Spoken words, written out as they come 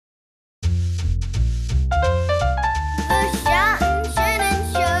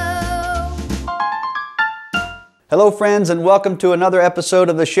Hello friends, and welcome to another episode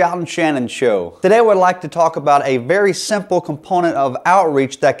of the Shoutin Shannon Show. Today I would like to talk about a very simple component of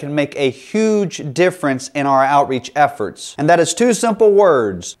outreach that can make a huge difference in our outreach efforts. And that is two simple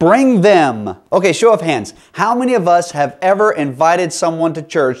words: bring them. Okay, show of hands. How many of us have ever invited someone to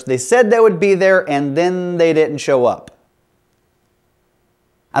church, they said they would be there, and then they didn't show up?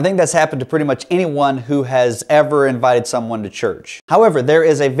 I think that's happened to pretty much anyone who has ever invited someone to church. However, there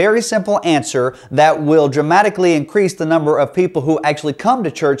is a very simple answer that will dramatically increase the number of people who actually come to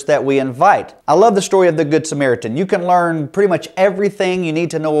church that we invite. I love the story of the Good Samaritan. You can learn pretty much everything you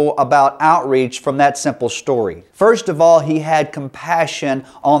need to know about outreach from that simple story. First of all, he had compassion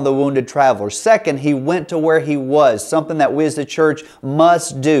on the wounded traveler. Second, he went to where he was, something that we as the church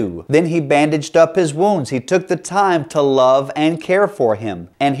must do. Then he bandaged up his wounds. He took the time to love and care for him.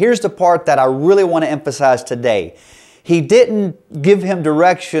 And here's the part that I really want to emphasize today. He didn't give him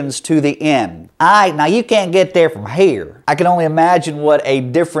directions to the end. Now you can't get there from here. I can only imagine what a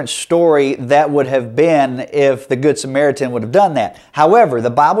different story that would have been if the Good Samaritan would have done that. However, the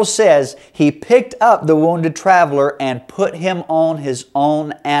Bible says he picked up the wounded traveler and put him on his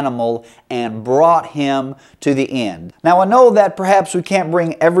own animal and brought him to the end. Now I know that perhaps we can't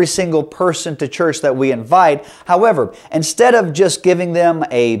bring every single person to church that we invite. However, instead of just giving them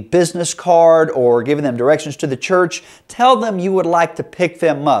a business card or giving them directions to the church, tell them you would like to pick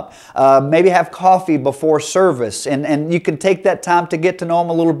them up. Maybe have coffee before service, and you can take that time to get to know them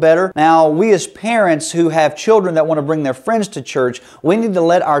a little better. Now, we as parents who have children that want to bring their friends to church, we need to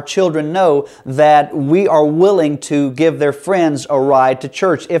let our children know that we are willing to give their friends a ride to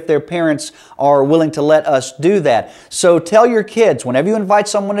church if their parents are willing to let us do that. So tell your kids, whenever you invite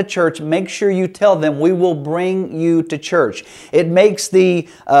someone to church, make sure you tell them we will bring you to church. It makes the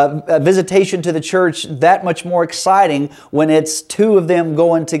visitation to the church that much more exciting when it's two of them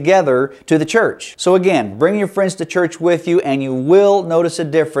going together to the church. So again, bring your friends to church with you and you will notice a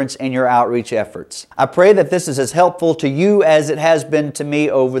difference in your outreach efforts. I pray that this is as helpful to you as it has been to me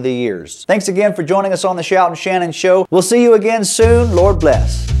over the years. Thanks again for joining us on the Shoutin Shannon Show. We'll see you again soon. Lord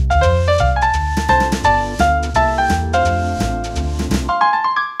bless.